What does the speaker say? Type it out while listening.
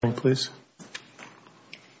Please.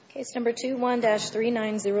 Case number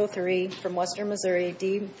 21-3903 from Western Missouri,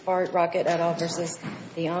 D. Bart Rockett et al. Versus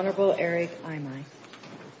the Honorable Eric Eimy.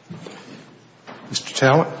 Mr.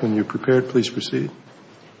 Talent, when you're prepared, please proceed.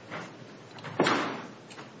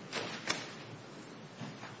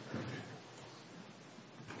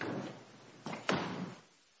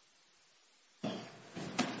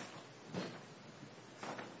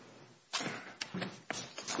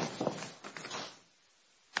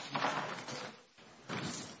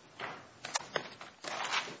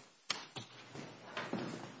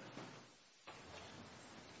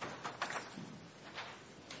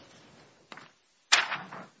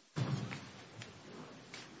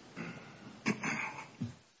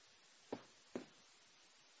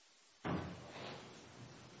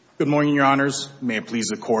 Good morning, Your Honors. May it please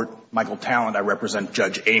the Court. Michael Talent. I represent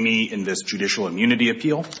Judge Eimy in this judicial immunity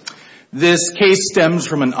appeal. This case stems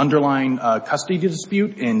from an underlying custody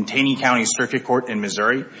dispute in Taney County Circuit Court in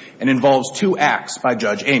Missouri and involves two acts by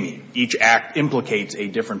Judge Eimy. Each act implicates a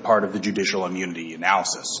different part of the judicial immunity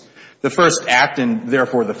analysis. The first act, and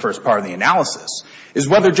therefore the first part of the analysis, is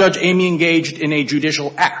whether Judge Eimy engaged in a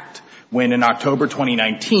judicial act when in October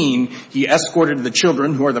 2019, he escorted the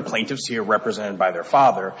children, who are the plaintiffs here represented by their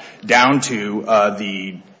father, down to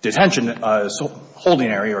the detention holding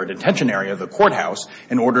area or detention area of the courthouse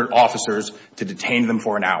and ordered officers to detain them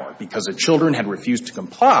for an hour because the children had refused to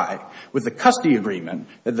comply with the custody agreement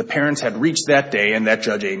that the parents had reached that day and that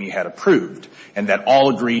Judge Eimy had approved, and that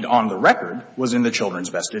all agreed on the record was in the children's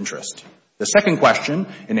best interest. The second question,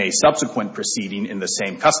 in a subsequent proceeding in the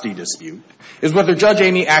same custody dispute, is whether Judge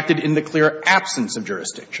Eimy acted in the clear absence of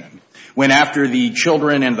jurisdiction, when after the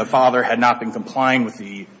children and the father had not been complying with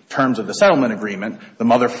the terms of the settlement agreement, the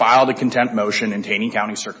mother filed a contempt motion in Taney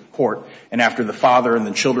County Circuit Court, and after the father and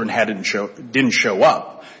the children didn't show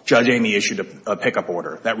up, Judge Eimy issued a pickup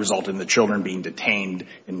order that resulted in the children being detained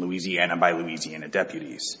in Louisiana by Louisiana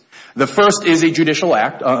deputies. The first is a judicial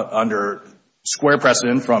act under square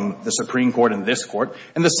precedent from the Supreme Court and this Court,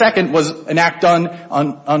 and the second was an act done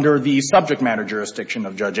under the subject matter jurisdiction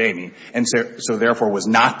of Judge Eimy, and so therefore was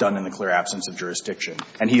not done in the clear absence of jurisdiction,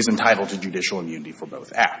 and he is entitled to judicial immunity for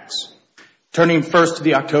both acts. Turning first to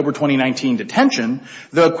the October 2019 detention,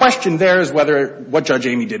 the question there is whether what Judge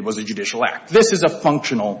Eimy did was a judicial act. This is a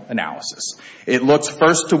functional analysis. It looks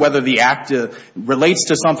first to whether the act relates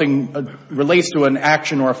to an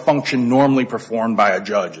action or a function normally performed by a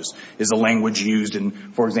judge, is the language used in,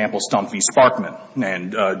 for example, Stump v. Sparkman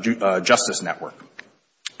and Justice Network.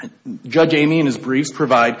 Judge Eimy in his briefs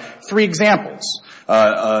provide three examples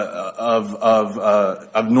of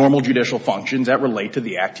normal judicial functions that relate to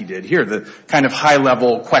the act he did here. The kind of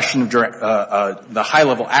high-level question of the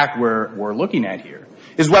high-level act we're looking at here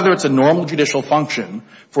is whether it's a normal judicial function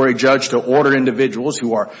for a judge to order individuals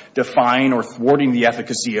who are defying or thwarting the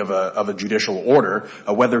efficacy of a judicial order,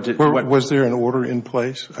 Was there an order in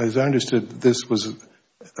place? As I understood, this was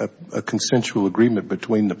a consensual agreement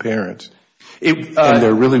between the parents. And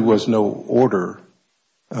there really was no order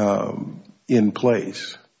in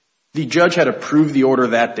place. The judge had approved the order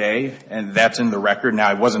that day, and that's in the record. Now,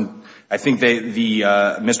 I think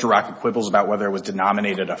Mr. Rockett quibbles about whether it was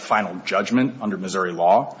denominated a final judgment under Missouri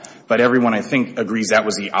law, but everyone, I think, agrees that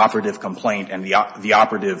was the operative complaint and the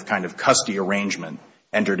operative kind of custody arrangement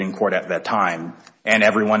entered in court at that time, and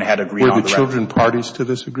everyone had agreed on the record. Were the children parties to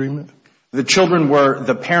this agreement?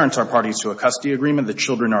 The parents are parties to a custody agreement. The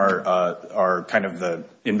children are kind of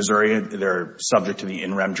in Missouri, they're subject to the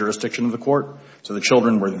in rem jurisdiction of the court. So the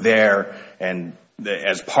children were there, and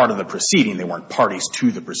as part of the proceeding, they weren't parties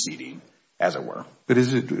to the proceeding, as it were. But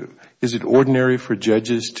is it ordinary for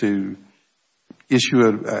judges to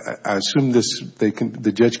issue I assume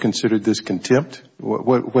the judge considered this contempt?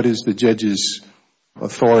 What is the judge's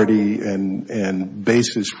authority and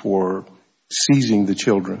basis for seizing the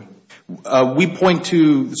children? So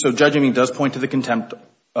Judge Eimy does point to the contempt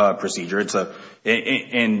procedure. It's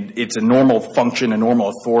a normal function, a normal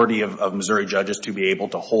authority of Missouri judges to be able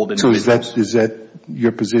to hold individuals. So is that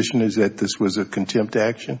your position, is that this was a contempt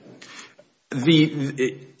action?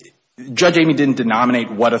 Judge Eimy didn't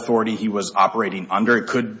denominate what authority he was operating under.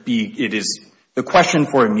 The question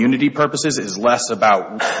for immunity purposes is less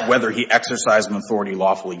about whether he exercised an authority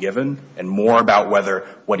lawfully given and more about whether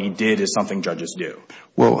what he did is something judges do.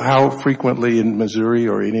 Well, how frequently in Missouri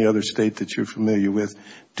or any other state that you're familiar with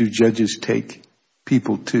do judges take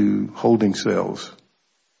people to holding cells?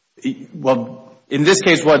 Well, in this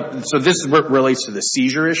case, this relates to the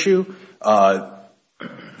seizure issue.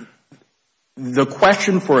 The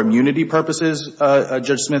question for immunity purposes,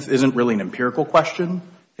 Judge Smith, isn't really an empirical question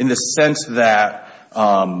in the sense that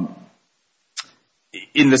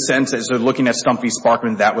in the sense that, so looking at Stumpy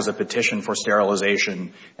Sparkman, that was a petition for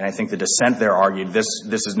sterilization, and I think the dissent there argued this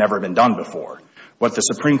has never been done before. What the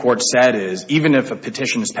Supreme Court said is, even if a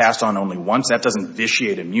petition is passed on only once, that doesn't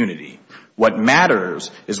vitiate immunity. What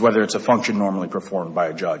matters is whether it's a function normally performed by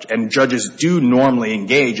a judge. And judges do normally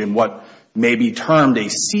engage in what may be termed a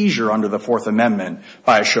seizure under the Fourth Amendment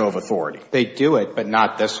by a show of authority. They do it, but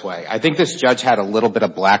not this way. I think this judge had a little bit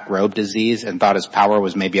of black robe disease and thought his power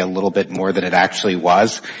was maybe a little bit more than it actually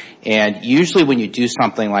was. And usually when you do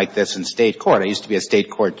something like this in state court, I used to be a state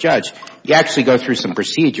court judge, you actually go through some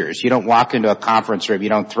procedures. You don't walk into a conference room, you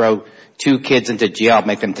don't throw 2 kids into jail,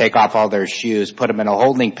 make them take off all their shoes, put them in a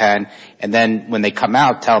holding pen, and then when they come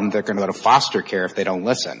out, tell them they're going to go to foster care if they don't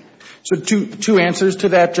listen. So two answers to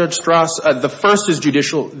that, Judge Strauss. The first is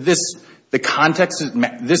judicial. This is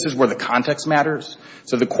where the context matters.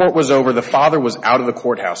 So the court was over. The father was out of the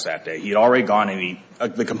courthouse that day. He had already gone,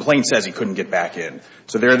 and the complaint says he couldn't get back in.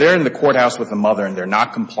 So they're there in the courthouse with the mother, and they're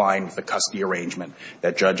not complying with the custody arrangement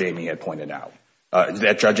that Judge Eimy had pointed out.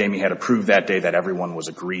 That Judge Eimy had approved that day, that everyone was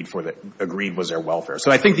agreed was their welfare.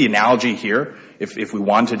 So I think the analogy here, if we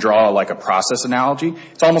want to draw like a process analogy,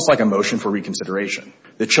 it's almost like a motion for reconsideration.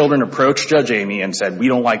 The children approached Judge Eimy and said, we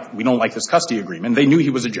don't like this custody agreement. They knew he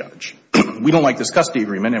was a judge. We don't like this custody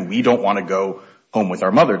agreement, and we don't want to go home with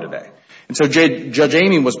our mother today. And so Judge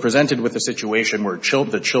Eimy was presented with a situation where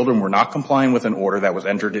the children were not complying with an order that was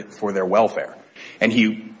entered for their welfare. And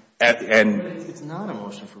it's not a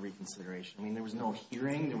motion for reconsideration. I mean, there was no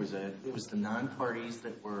hearing. It was the non-parties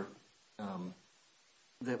that were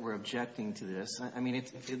objecting to this. I mean,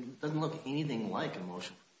 it doesn't look anything like a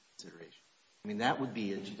motion for reconsideration. I mean, that would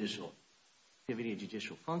be a judicial activity, a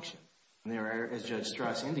judicial function. And there are, as Judge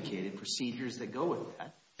Strauss indicated, procedures that go with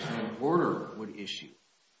that. An order would issue,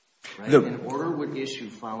 right? An order would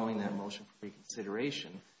issue following that motion for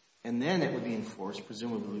reconsideration, and then it would be enforced,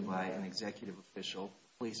 presumably by an executive official,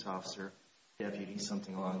 police officer, deputy,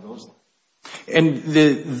 something along those lines. And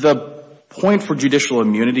the point for judicial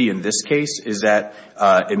immunity in this case is that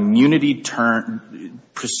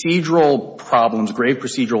procedural problems, grave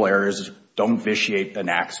procedural errors don't vitiate an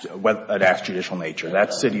act's judicial nature.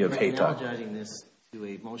 That's City of Haytop. Analogizing this to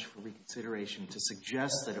a motion for reconsideration to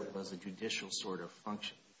suggest that it was a judicial sort of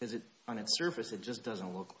function, because on its surface, it just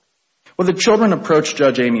doesn't look like it. Well, the children approached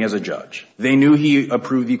Judge Eimy as a judge. They knew he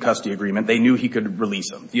approved the custody agreement. They knew he could release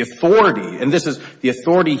them. The authority, and this is the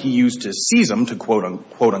authority he used to seize them, to quote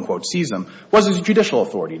unquote seize them, was his judicial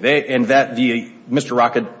authority. Mr.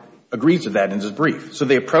 Rockett agrees to that in his brief. So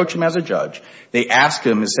they approach him as a judge. They ask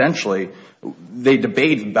him essentially, they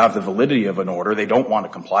debate about the validity of an order. They don't want to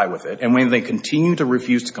comply with it. And when they continue to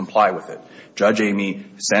refuse to comply with it, Judge Eimy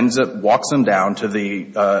walks them down to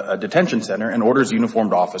the detention center and orders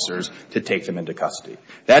uniformed officers to take them into custody.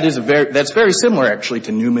 That's very similar actually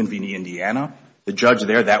to Newman v. Indiana. The judge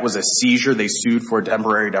there, that was a seizure. They sued for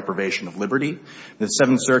temporary deprivation of liberty. The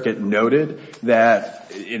Seventh Circuit noted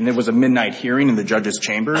that, and it was a midnight hearing in the judge's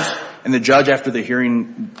chambers, and the judge, after the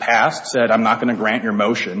hearing passed, said, I'm not going to grant your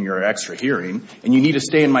motion, your extra hearing, and you need to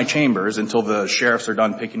stay in my chambers until the sheriffs are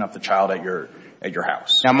done picking up the child at your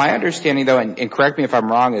house. Now, my understanding, though, and correct me if I'm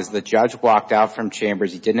wrong, is the judge walked out from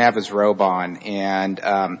chambers. He didn't have his robe on,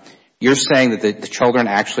 and you're saying that the children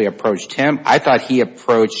actually approached him. I thought he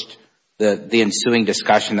approached the ensuing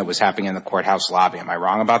discussion that was happening in the courthouse lobby. Am I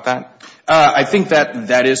wrong about that? I think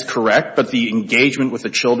that is correct, but the engagement with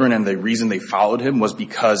the children and the reason they followed him was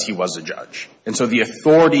because he was a judge. And so the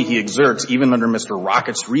authority he exerts, even under Mr.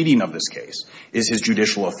 Rockett's reading of this case, is his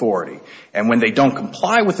judicial authority. And when they don't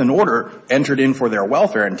comply with an order entered in for their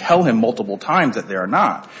welfare and tell him multiple times that they are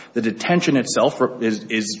not, the detention itself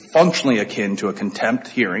is functionally akin to a contempt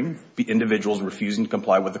hearing, the individuals refusing to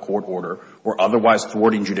comply with the court order or otherwise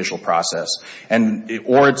thwarting judicial process.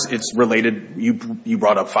 Or it's related, you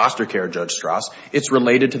brought up foster care, Judge Strauss. It's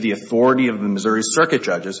related to the authority of the Missouri Circuit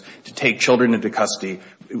judges to take children into custody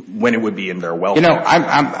when it would be in their welfare. You know,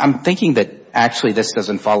 I'm thinking that actually this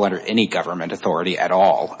doesn't fall under any government authority at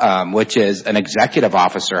all, which is an executive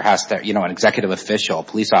officer has to, an executive official, a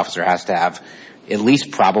police officer has to have at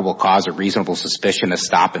least probable cause or reasonable suspicion to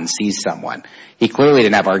stop and seize someone. He clearly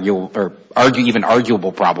didn't have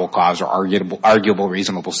arguable probable cause or arguable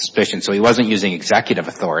reasonable suspicion, so he wasn't using executive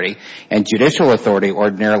authority. And judicial authority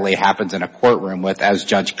ordinarily happens in a courtroom with, as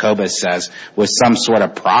Judge Kobus says, with some sort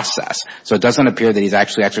of process. So it doesn't appear that he's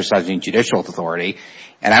actually exercising judicial authority.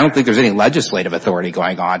 And I don't think there's any legislative authority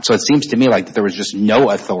going on. So it seems to me like there was just no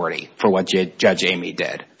authority for what Judge Eimy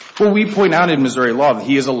did. Well, we point out in Missouri law that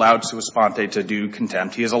he is allowed sua sponte to do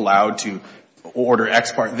contempt. He is allowed to order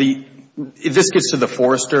ex parte. This gets to the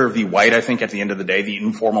Forrester v. White, I think, at the end of the day. The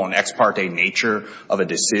informal and ex parte nature of a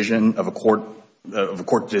decision, of a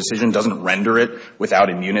court decision doesn't render it without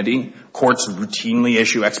immunity. Courts routinely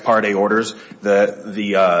issue ex parte orders.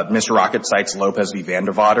 Mr. Rockett cites Lopez v.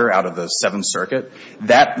 Vandervader out of the Seventh Circuit.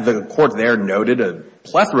 The court there noted a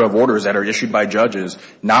plethora of orders that are issued by judges,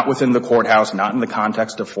 not within the courthouse, not in the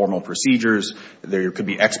context of formal procedures. There could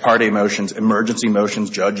be ex parte motions, emergency motions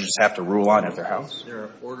judges have to rule on at their house. There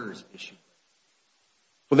are orders issued.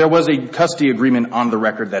 Well, there was a custody agreement on the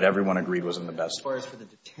record that everyone agreed was in the best. As far as for the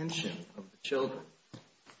detention of the children,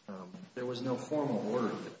 there was no formal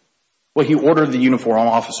order. Well, he ordered the uniform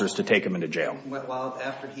officers to take him into jail. Well,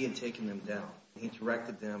 after he had taken them down, he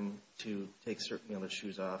directed them to take certain of their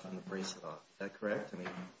shoes off and the bracelet off. Is that correct?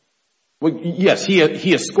 Well, yes,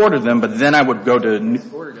 he escorted them, but then I would go to... He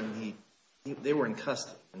escorted them. They were in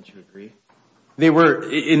custody. Don't you agree? They were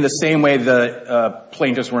in the same way the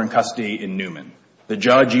plaintiffs were in custody in Newman. The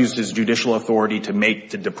judge used his judicial authority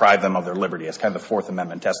to deprive them of their liberty. It's kind of the Fourth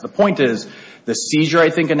Amendment test. The point is, the seizure, I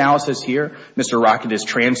think, analysis here, Mr. Rockett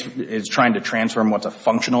is trying to transform what's a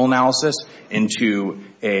functional analysis into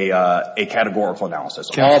a categorical analysis.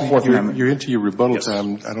 All Fourth Amendment. You're into your rebuttal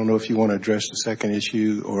time. I don't know if you want to address the second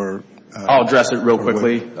issue or... I'll address it real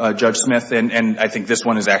quickly, Judge Smith, and I think this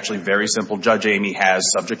one is actually very simple. Judge Eimy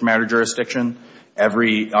has subject matter jurisdiction.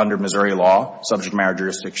 Under Missouri law, subject matter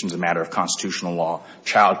jurisdiction is a matter of constitutional law.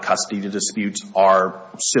 Child custody disputes are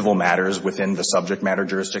civil matters within the subject matter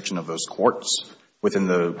jurisdiction of those courts, within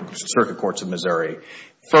the circuit courts of Missouri.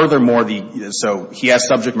 Furthermore, so he has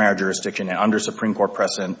subject matter jurisdiction, and under Supreme Court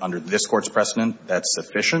precedent, under this Court's precedent, that's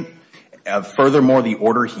sufficient. Furthermore, the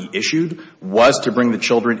order he issued was to bring the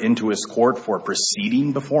children into his court for a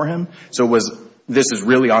proceeding before him. So this is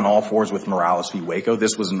really on all fours with Morales v. Waco.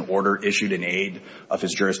 This was an order issued in aid of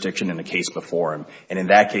his jurisdiction in a case before him. And in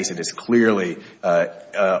that case, it is clearly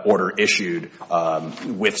order issued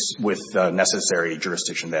with necessary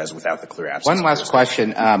jurisdiction that is without the clear absence. One last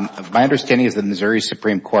question. My understanding is the Missouri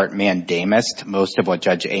Supreme Court mandamused most of what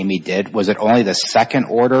Judge Eimy did. Was it only the second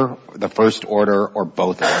order, the first order, or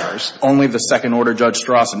both orders? Only the second order, Judge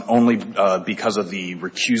Strauss, and only because of the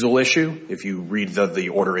recusal issue. If you read the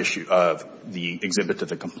order issue of the exhibit to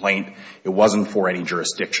the complaint, it wasn't for any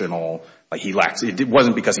jurisdictional, it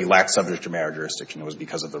wasn't because he lacked subject matter jurisdiction. It was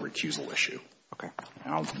because of the recusal issue. Okay.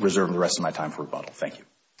 And I'll reserve the rest of my time for rebuttal. Thank you.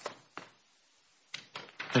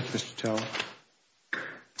 Thank you, Mr. Teller.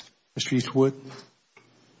 Mr. Eastwood.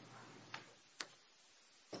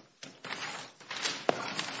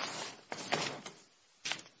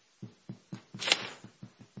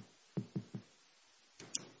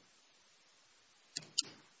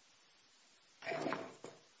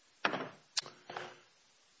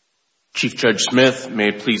 Chief Judge Smith, may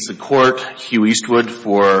it please the Court, Hugh Eastwood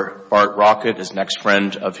for Bart Rockett as next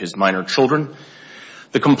friend of his minor children.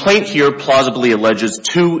 The complaint here plausibly alleges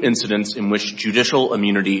two incidents in which judicial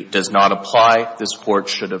immunity does not apply. This Court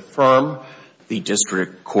should affirm the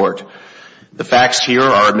district court. The facts here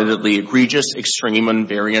are admittedly egregious, extreme, and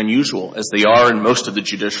very unusual, as they are in most of the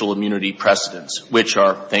judicial immunity precedents, which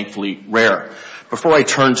are thankfully rare. Before I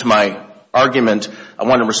turn to my argument, I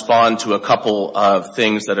want to respond to a couple of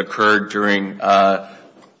things that occurred during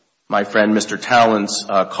my friend Mr. Talon's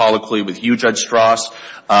colloquy with you, Judge Strauss.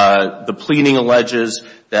 The pleading alleges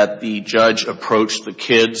that the judge approached the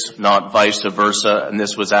kids, not vice versa, and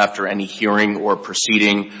this was after any hearing or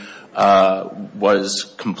proceeding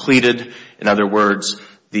was completed. In other words,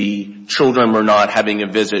 the children were not having a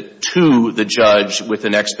visit to the judge with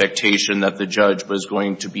an expectation that the judge was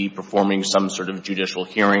going to be performing some sort of judicial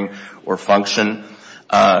hearing or function.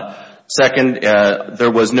 Second,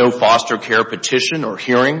 there was no foster care petition or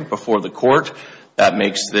hearing before the court. That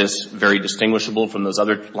makes this very distinguishable from those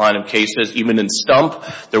other line of cases. Even in Stump,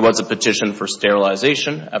 there was a petition for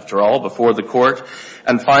sterilization, after all, before the court.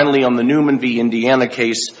 And finally, on the Newman v. Indiana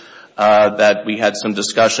case that we had some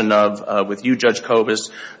discussion of with you, Judge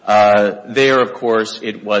Kovas, there, of course,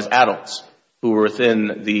 it was adults who were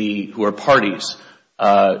who were parties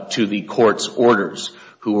to the court's orders,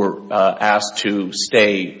 who were asked to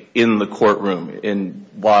stay in the courtroom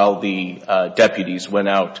while the deputies went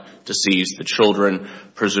out to seize the children,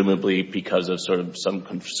 presumably because of sort of some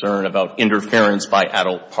concern about interference by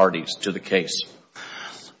adult parties to the case.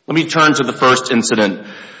 Let me turn to the first incident.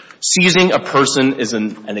 Seizing a person is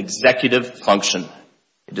an executive function.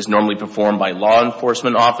 It is normally performed by law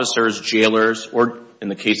enforcement officers, jailers, or in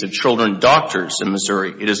the case of children, doctors in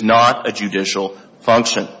Missouri. It is not a judicial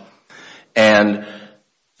function. And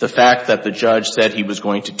The fact that the judge said he was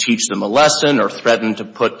going to teach them a lesson or threatened to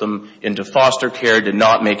put them into foster care did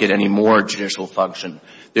not make it any more judicial function.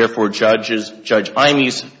 Therefore, Judge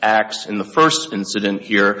Eymy's acts in the first incident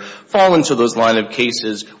here fall into those line of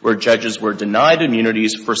cases where judges were denied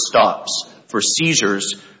immunities for stops, for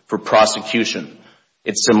seizures, for prosecution.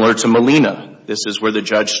 It's similar to Molina. This is where the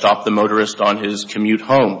judge stopped the motorist on his commute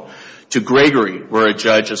home. To Gregory, where a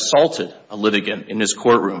judge assaulted a litigant in his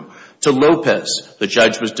courtroom. To Lopez, the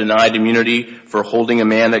judge was denied immunity for holding a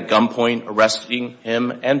man at gunpoint, arresting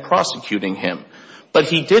him, and prosecuting him. But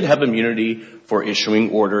he did have immunity for issuing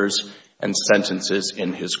orders and sentences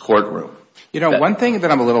in his courtroom. You know, one thing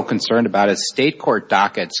that I'm a little concerned about is state court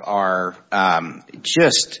dockets are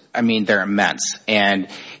they're immense. And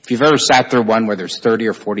if you've ever sat through one where there's 30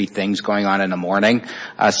 or 40 things going on in the morning,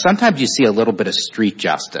 sometimes you see a little bit of street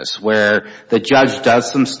justice where the judge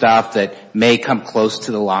does some stuff that may come close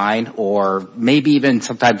to the line or maybe even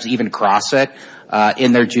sometimes even cross it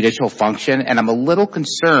in their judicial function. And I'm a little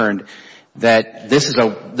concerned that this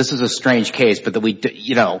is a strange case, but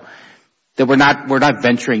that that we're not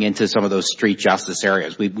venturing into some of those street justice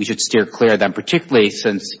areas. We should steer clear of them, particularly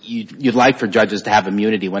since you'd like for judges to have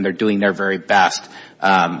immunity when they're doing their very best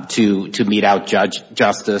to mete out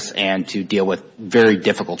justice and to deal with very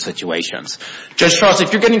difficult situations. Judge Strauss,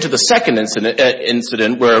 if you're getting to the second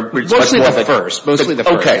incident where mostly the first.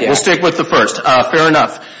 Okay, yeah. We'll stick with the first. Fair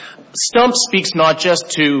enough. Stump speaks not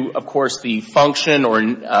just to, of course, the function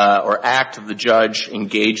or act of the judge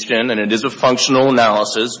engaged in, and it is a functional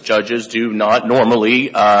analysis. Judges do not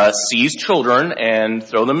normally seize children and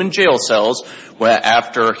throw them in jail cells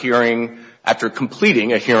after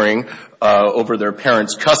completing a hearing over their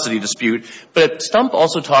parents' custody dispute. But Stump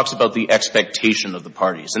also talks about the expectation of the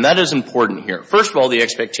parties, and that is important here. First of all, the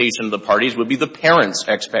expectation of the parties would be the parents'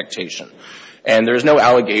 expectation. And there's no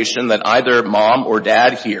allegation that either mom or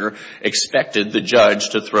dad here expected the judge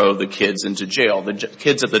to throw the kids into jail. The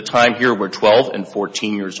kids at the time here were 12 and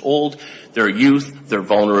 14 years old. Their youth, their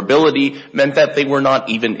vulnerability meant that they were not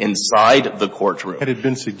even inside the courtroom. Had it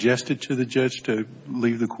been suggested to the judge to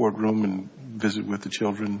leave the courtroom and visit with the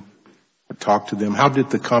children, or talk to them? How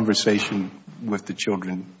did the conversation with the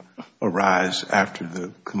children arise after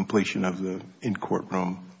the completion of the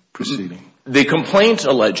in-courtroom proceeding? The complaint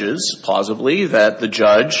alleges, plausibly, that the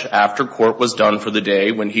judge, after court was done for the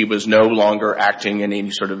day, when he was no longer acting in any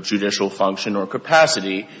sort of judicial function or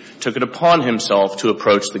capacity, took it upon himself to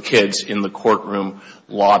approach the kids in the courtroom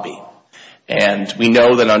lobby. And we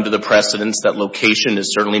know that under the precedents that location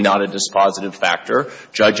is certainly not a dispositive factor.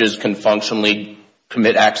 Judges can functionally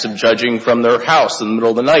commit acts of judging from their house in the middle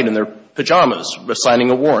of the night in their pajamas, signing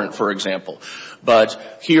a warrant, for example.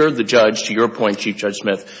 But here the judge, to your point, Chief Judge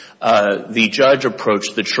Smith, the judge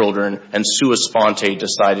approached the children and sua sponte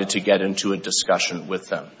decided to get into a discussion with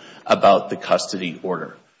them about the custody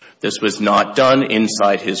order. This was not done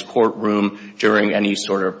inside his courtroom during any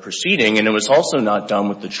sort of proceeding, and it was also not done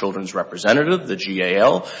with the children's representative, the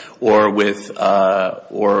GAL, or with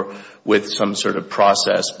some sort of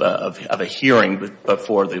process of a hearing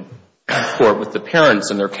before the court with the parents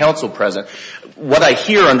and their counsel present. What I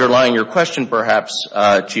hear underlying your question, perhaps,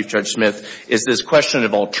 Chief Judge Smith, is this question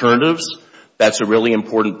of alternatives. That's a really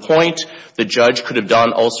important point. The judge could have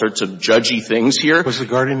done all sorts of judgy things here. Was the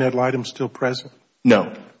guardian ad litem still present?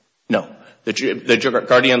 No. The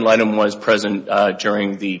guardian ad litem was present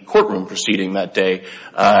during the courtroom proceeding that day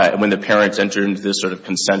when the parents entered into this sort of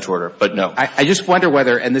consent order, but no. I just wonder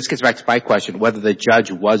whether, and this gets back to my question, whether the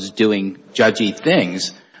judge was doing judgy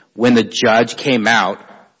things when the judge came out,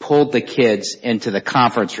 pulled the kids into the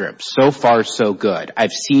conference room. So far, so good.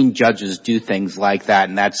 I've seen judges do things like that,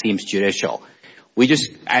 and that seems judicial.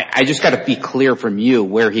 I just got to be clear from you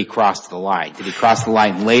where he crossed the line. Did he cross the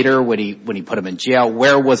line later when he put him in jail?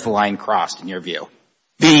 Where was the line crossed in your view?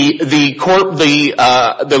 The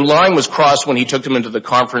line was crossed when he took them into the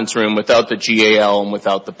conference room without the GAL and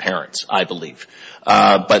without the parents, I believe.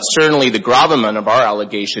 But certainly the gravamen of our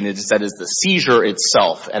allegation is that is the seizure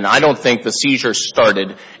itself, and I don't think the seizure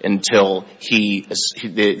started until he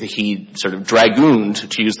sort of dragooned,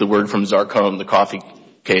 to use the word from Zarcone, the coffee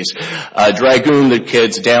case, dragooned the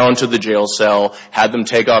kids down to the jail cell, had them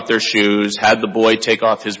take off their shoes, had the boy take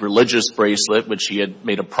off his religious bracelet, which he had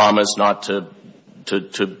made a promise not to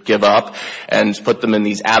give up, and put them in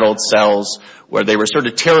these adult cells where they were sort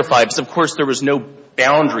of terrified because, of course, there was no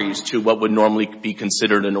boundaries to what would normally be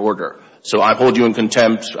considered an order. So I hold you in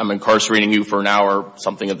contempt, I'm incarcerating you for an hour,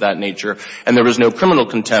 something of that nature. And there was no criminal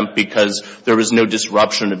contempt because there was no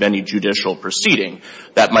disruption of any judicial proceeding.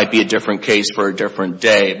 That might be a different case for a different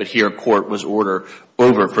day, but here court was ordered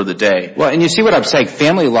over for the day. Well, and you see what I'm saying?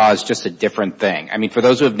 Family law is just a different thing. I mean, for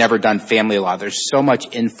those who have never done family law, there's so much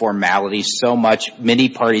informality, many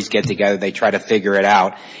parties get together, they try to figure it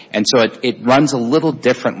out. And so it runs a little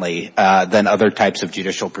differently than other types of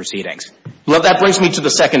judicial proceedings. Well, that brings me to the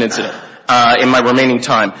second incident in my remaining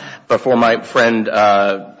time before my friend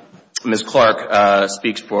Ms. Clark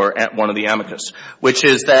speaks for one of the amicus, which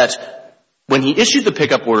is that when he issued the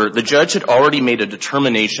pickup order, the judge had already made a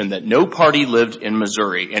determination that no party lived in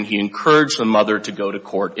Missouri, and he encouraged the mother to go to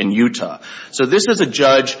court in Utah. So this is a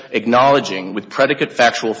judge acknowledging with predicate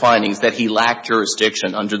factual findings that he lacked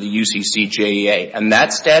jurisdiction under the UCCJEA, and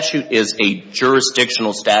that statute is a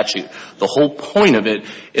jurisdictional statute. The whole point of it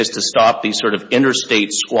is to stop these sort of interstate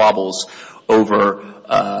squabbles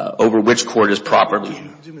over which court is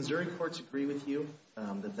properly. Do Missouri courts agree with you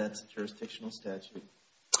that that's a jurisdictional statute?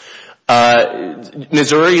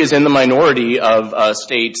 Missouri is in the minority of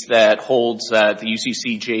states that holds that the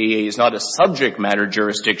UCCJEA is not a subject matter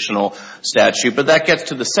jurisdictional statute, but that gets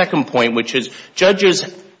to the second point, which is judges'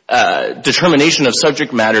 determination of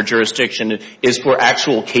subject matter jurisdiction is for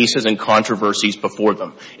actual cases and controversies before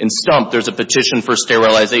them. In Stump, there's a petition for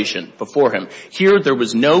sterilization before him. Here, there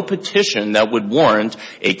was no petition that would warrant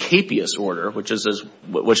a capias order, which is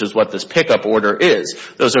what this pickup order is.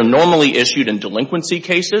 Those are normally issued in delinquency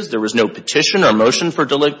cases. There was no petition or motion for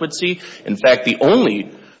delinquency. In fact, the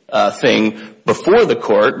only thing before the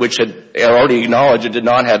court, which had already acknowledged it did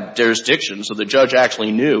not have jurisdiction, so the judge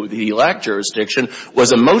actually knew that he lacked jurisdiction,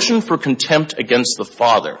 was a motion for contempt against the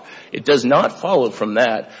father. It does not follow from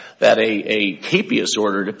that a capias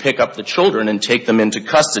order to pick up the children and take them into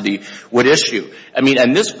custody would issue. I mean,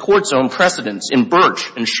 and this court's own precedents in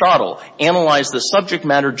Birch and Schottel analyzed the subject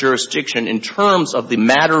matter jurisdiction in terms of the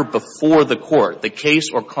matter before the court, the case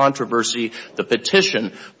or controversy, the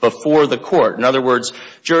petition before the court. In other words,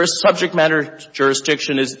 subject matter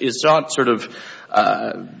jurisdiction is not sort of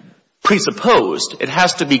presupposed. It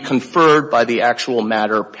has to be conferred by the actual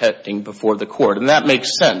matter pending before the court, and that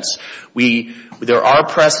makes sense. There are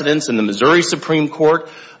precedents in the Missouri Supreme Court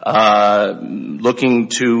looking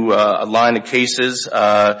to a line of cases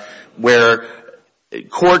where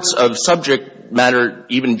courts of subject matter,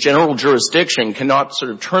 even general jurisdiction, cannot sort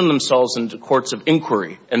of turn themselves into courts of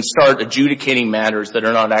inquiry and start adjudicating matters that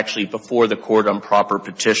are not actually before the court on proper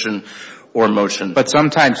petition or motion. But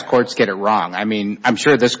sometimes courts get it wrong. I mean, I'm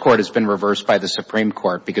sure this court has been reversed by the Supreme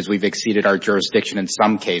Court because we've exceeded our jurisdiction in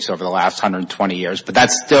some case over the last 120 years, but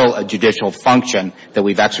that's still a judicial function that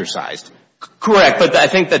we've exercised. Correct, but I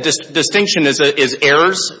think the distinction is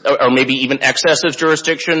errors or maybe even excessive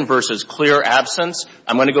jurisdiction versus clear absence.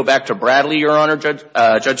 I'm going to go back to Bradley, Your Honor,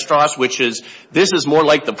 Judge Strauss, which is this is more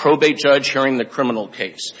like the probate judge hearing the criminal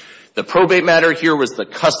case. The probate matter here was the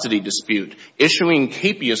custody dispute. Issuing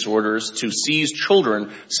capias orders to seize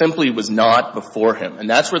children simply was not before him. And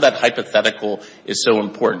that's where that hypothetical is so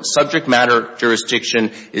important. Subject matter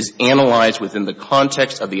jurisdiction is analyzed within the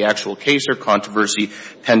context of the actual case or controversy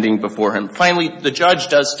pending before him. Finally, the judge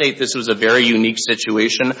does state this was a very unique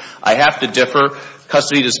situation. I have to differ.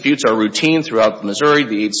 Custody disputes are routine throughout Missouri,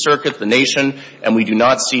 the Eighth Circuit, the nation, and we do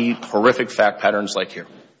not see horrific fact patterns like here.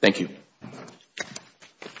 Thank you.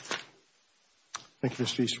 Thank you,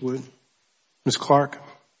 Mr. Eastwood. Ms. Clark.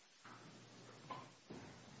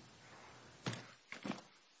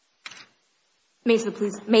 May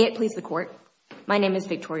it please the Court. My name is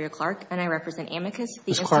Victoria Clark, and I represent Amicus.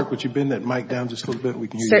 Ms. Clark, would you bend that mic down just a little bit? We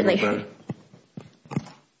can hear Certainly. you a little better.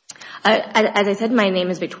 As I said, my name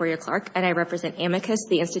is Victoria Clark, and I represent Amicus,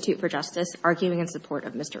 the Institute for Justice, arguing in support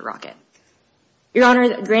of Mr. Rockett. Your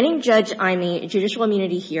Honor, granting Judge Eimy judicial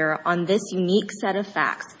immunity here on this unique set of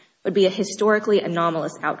facts would be a historically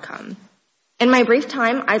anomalous outcome. In my brief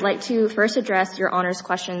time, I'd like to first address Your Honor's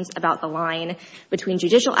questions about the line between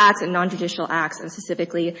judicial acts and non-judicial acts, and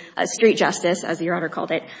specifically street justice, as Your Honor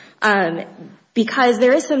called it, because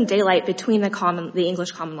there is some daylight between the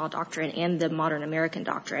English common law doctrine and the modern American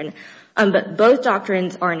doctrine. But both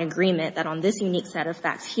doctrines are in agreement that on this unique set of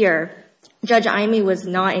facts here, Judge Eimy was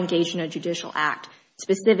not engaged in a judicial act,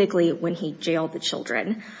 specifically when he jailed the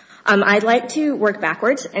children. I'd like to work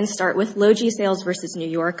backwards and start with Logie Sales versus New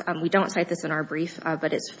York. We don't cite this in our brief,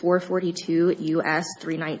 but it's 442 U.S.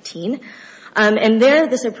 319. And there,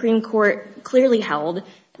 the Supreme Court clearly held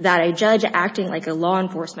that a judge acting like a law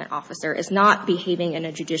enforcement officer is not behaving in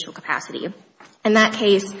a judicial capacity. In that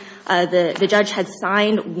case, the judge had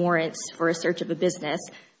signed warrants for a search of a business,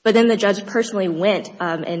 but then the judge personally went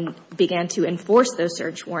and began to enforce those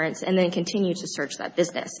search warrants and then continued to search that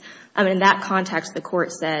business. In that context, the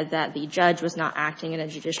court said that the judge was not acting in a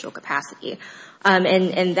judicial capacity.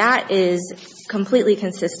 And that is completely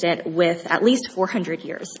consistent with at least 400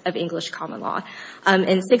 years of English common law.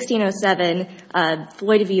 In 1607,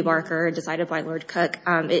 Floyd v. Barker, decided by Lord Coke,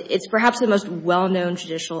 it's perhaps the most well-known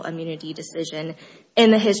judicial immunity decision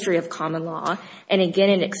in the history of common law. And again,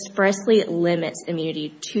 it expressly limits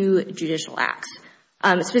immunity to judicial acts.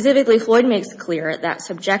 Specifically, Floyd makes clear that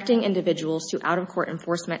subjecting individuals to out-of-court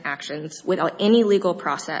enforcement actions without any legal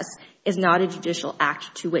process is not a judicial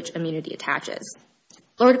act to which immunity attaches.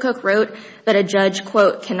 Lord Coke wrote that a judge,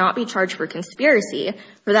 quote, cannot be charged for conspiracy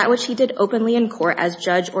for that which he did openly in court as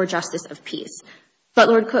judge or justice of peace. But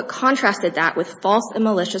Lord Coke contrasted that with false and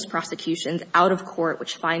malicious prosecutions out of court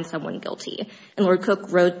which find someone guilty. And Lord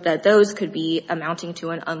Coke wrote that those could be amounting to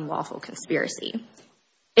an unlawful conspiracy.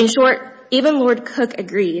 In short, even Lord Coke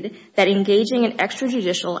agreed that engaging in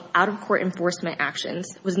extrajudicial out-of-court enforcement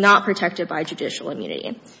actions was not protected by judicial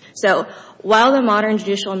immunity. So while the modern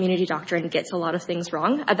judicial immunity doctrine gets a lot of things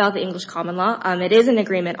wrong about the English common law, it is an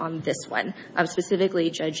agreement on this one,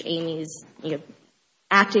 specifically Judge Amy's,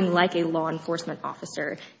 acting like a law enforcement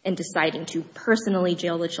officer and deciding to personally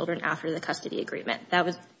jail the children after the custody agreement. I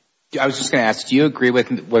was just going to ask, do you agree with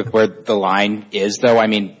where the line is, though? I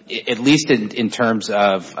mean, at least in terms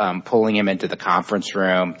of pulling him into the conference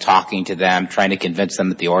room, talking to them, trying to convince them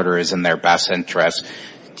that the order is in their best interest.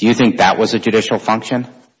 Do you think that was a judicial function?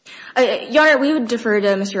 Your Honor, we would defer to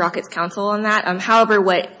Mr. Rockett's counsel on that. However,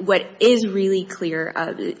 what is really clear,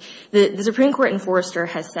 the Supreme Court in Forrester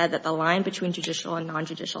has said that the line between judicial and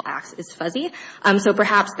non-judicial acts is fuzzy. So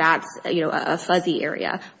perhaps that's, a fuzzy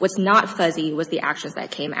area. What's not fuzzy was the actions that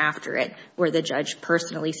came after it, where the judge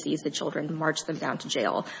personally sees the children, march them down to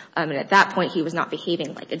jail. And at that point, he was not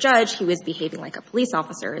behaving like a judge. He was behaving like a police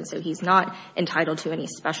officer. And so he's not entitled to any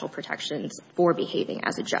special protections for behaving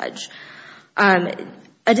as a judge.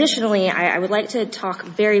 Additionally, I would like to talk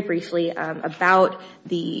very briefly about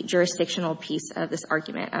the jurisdictional piece of this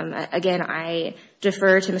argument. Again, I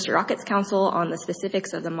defer to Mr. Rockett's counsel on the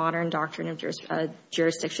specifics of the modern doctrine of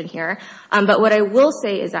jurisdiction here. But what I will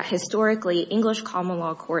say is that historically, English common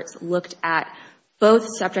law courts looked at both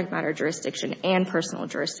subject matter jurisdiction and personal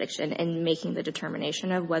jurisdiction in making the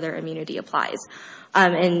determination of whether immunity applies.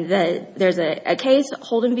 And there's a case,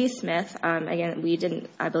 Holden v. Smith. Again, we didn't,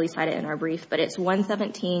 I believe, cite it in our brief, but it's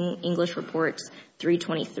 117 English Reports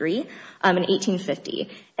 323 in 1850.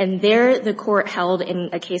 And there the court held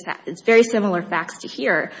in a case that it's very similar facts to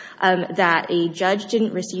here, that a judge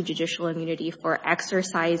didn't receive judicial immunity for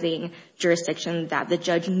exercising jurisdiction that the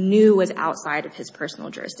judge knew was outside of his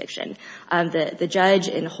personal jurisdiction. The judge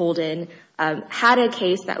in Holden had a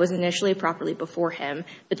case that was initially properly before him,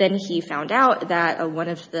 but then he found out that one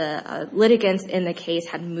of the litigants in the case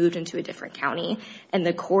had moved into a different county, and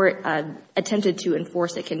the court attempted to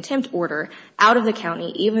enforce a contempt order out of the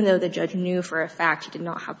county, even though the judge knew for a fact he did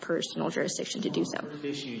not have personal jurisdiction to do so. On the first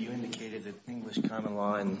issue, you indicated that English common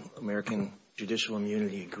law and American judicial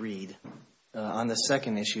immunity agreed. On the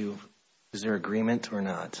second issue, is there agreement or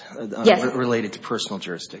not? Yes. Related to personal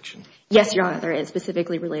jurisdiction? Yes, Your Honor, there is,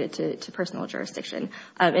 specifically related to personal jurisdiction.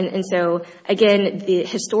 And so, again, the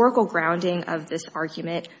historical grounding of this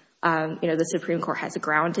argument, the Supreme Court has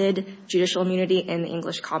grounded judicial immunity in the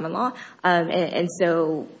English common law. And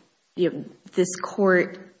so, this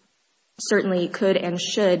court certainly could and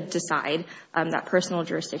should decide that personal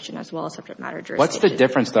jurisdiction as well as subject matter jurisdiction. What's the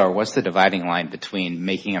difference, though, or what's the dividing line between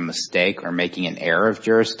making a mistake or making an error of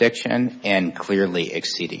jurisdiction and clearly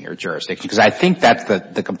exceeding your jurisdiction? Because I think that's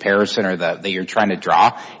the comparison or that you're trying to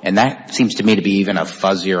draw, and that seems to me to be even a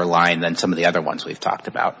fuzzier line than some of the other ones we've talked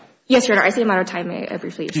about. Yes, Your Honor. I see I'm out of time. May I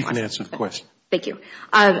briefly respond? You can answer the question. Thank you.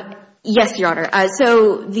 Yes, Your Honor.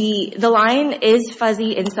 So the line is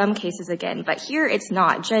fuzzy in some cases again, but here it's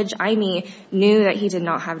not. Judge Eimy knew that he did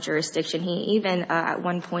not have jurisdiction. He even at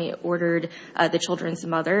one point ordered the children's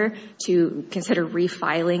mother to consider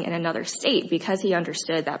refiling in another state because he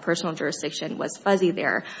understood that personal jurisdiction was fuzzy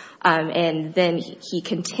there. And then he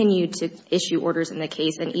continued to issue orders in the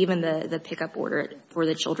case and even the pickup order for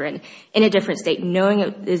the children in a different state, knowing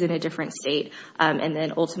it is in a different state, and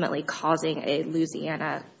then ultimately causing a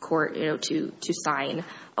Louisiana court to sign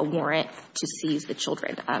a warrant to seize the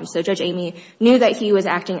children. So Judge Eimy knew that he was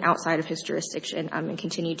acting outside of his jurisdiction and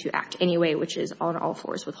continued to act anyway, which is on all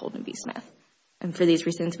fours with Holden v. Smith. And for these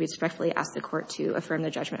reasons, we respectfully ask the court to affirm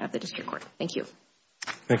the judgment of the district court. Thank you.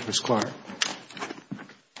 Thank you, Ms. Clark.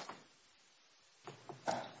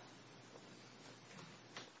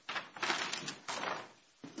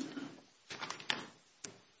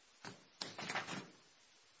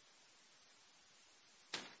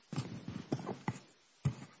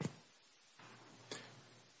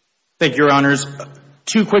 Thank you, Your Honors.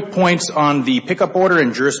 2 quick points on the pickup order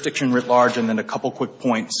and jurisdiction writ large, and then a couple quick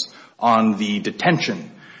points on the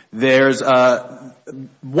detention. There's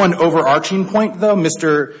one overarching point, though.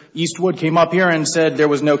 Mr. Eastwood came up here and said there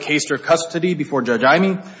was no case or custody before Judge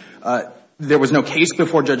Eimy. There was no case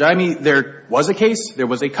before Judge Eimy. There was a case. There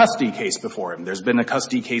was a custody case before him. There's been a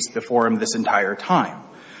custody case before him this entire time,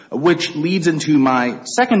 which leads into my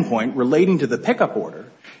second point relating to the pickup order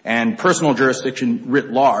and personal jurisdiction writ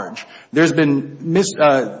large. There's been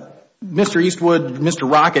Mr. Eastwood, Mr.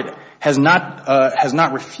 Rockett has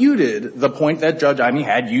not refuted the point that Judge Eimy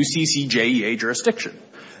had UCCJEA jurisdiction.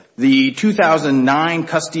 The 2009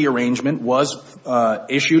 custody arrangement was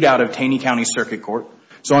issued out of Taney County Circuit Court.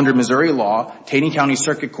 So under Missouri law, Taney County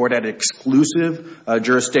Circuit Court had exclusive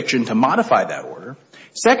jurisdiction to modify that order.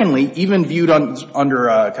 Secondly, even viewed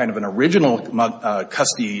under kind of an original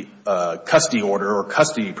custody order or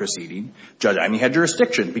custody proceeding, Judge Eimy had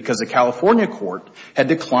jurisdiction because the California court had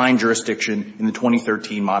declined jurisdiction in the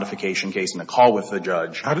 2013 modification case in a call with the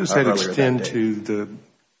judge. How does that extend to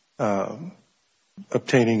the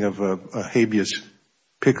obtaining of a habeas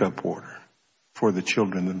pickup order for the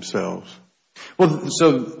children themselves? Well,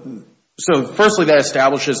 so firstly, that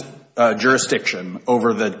establishes jurisdiction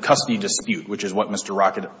over the custody dispute, which is what Mr.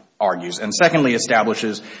 Rockett argues. And secondly,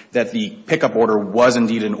 establishes that the pickup order was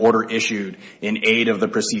indeed an order issued in aid of the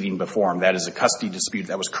proceeding before him. That is a custody dispute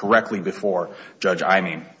that was correctly before Judge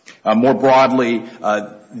Eimy. More broadly,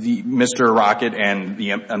 Mr. Rockett and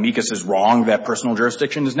the amicus is wrong that personal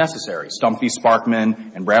jurisdiction is necessary. Stump v.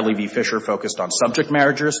 Sparkman and Bradley v. Fisher focused on subject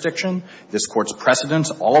matter jurisdiction. This Court's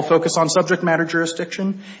precedents all focus on subject matter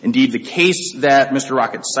jurisdiction. Indeed, the case that Mr.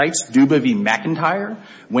 Rockett cites, Duba v. McIntyre,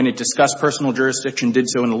 when it discussed personal jurisdiction, did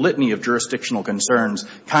so in a litany of jurisdictional concerns,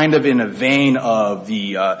 kind of in a vein of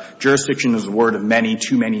the jurisdiction is a word of many,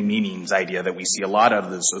 too many meanings idea that we see a lot out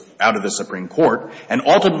of the Supreme Court, and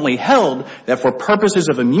ultimately held that for purposes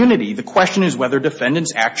of immunity, the question is whether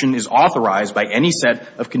defendant's action is authorized by any set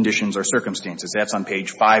of conditions or circumstances. That's on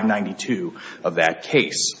page 592 of that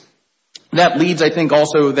case. That leads, I think,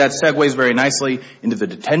 also, that segues very nicely into the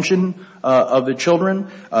detention of the children.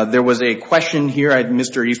 There was a question here.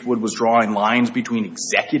 Mr. Eastwood was drawing lines between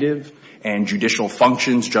executive and judicial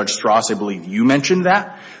functions. Judge Strauss, I believe you mentioned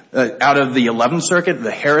that. Out of the 11th Circuit,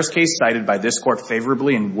 the Harris case cited by this Court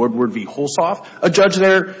favorably in Woodward v. Hulshoff, a judge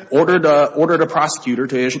there ordered a prosecutor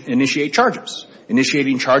to initiate charges.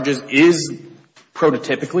 Initiating charges is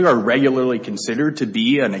prototypically or regularly considered to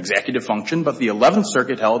be an executive function, but the 11th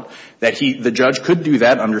Circuit held that the judge could do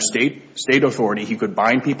that under state authority. He could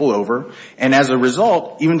bind people over, and as a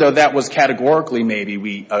result, even though that was categorically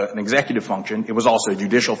maybe an executive function, it was also a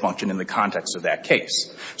judicial function in the context of that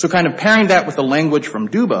case. So kind of pairing that with the language from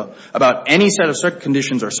Duba about any set of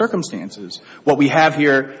conditions or circumstances, what we have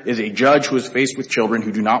here is a judge who is faced with children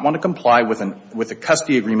who do not want to comply with a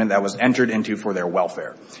custody agreement that was entered into for their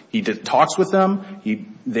welfare. He talks with them.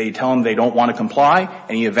 They tell him they don't want to comply,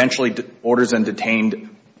 and he eventually orders them detained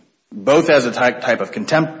both as a type of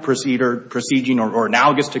contempt proceeding or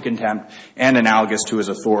analogous to contempt and analogous to his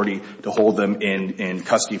authority to hold them in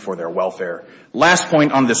custody for their welfare. Last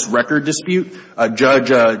point on this record dispute,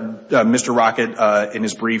 Mr. Rockett in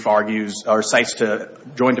his brief argues or cites to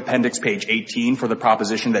Joint Appendix page 18 for the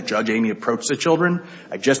proposition that Judge Eimy approached the children.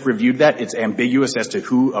 I just reviewed that. It's ambiguous as to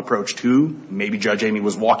who approached who. Maybe Judge Eimy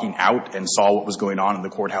was walking out and saw what was going on in the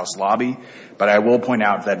courthouse lobby. But I will point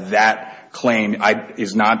out that that claim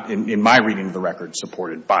is not, in my reading of the record,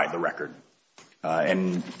 supported by the record.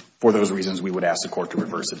 And for those reasons, we would ask the Court to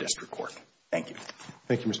reverse the district court. Thank you.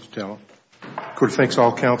 Thank you, Mr. Talent. The Court thanks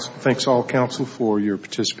all counsel for your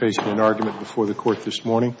participation in argument before the Court this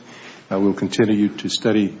morning. We'll continue to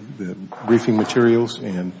study the briefing materials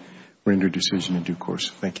and render decision in due course.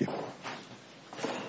 Thank you.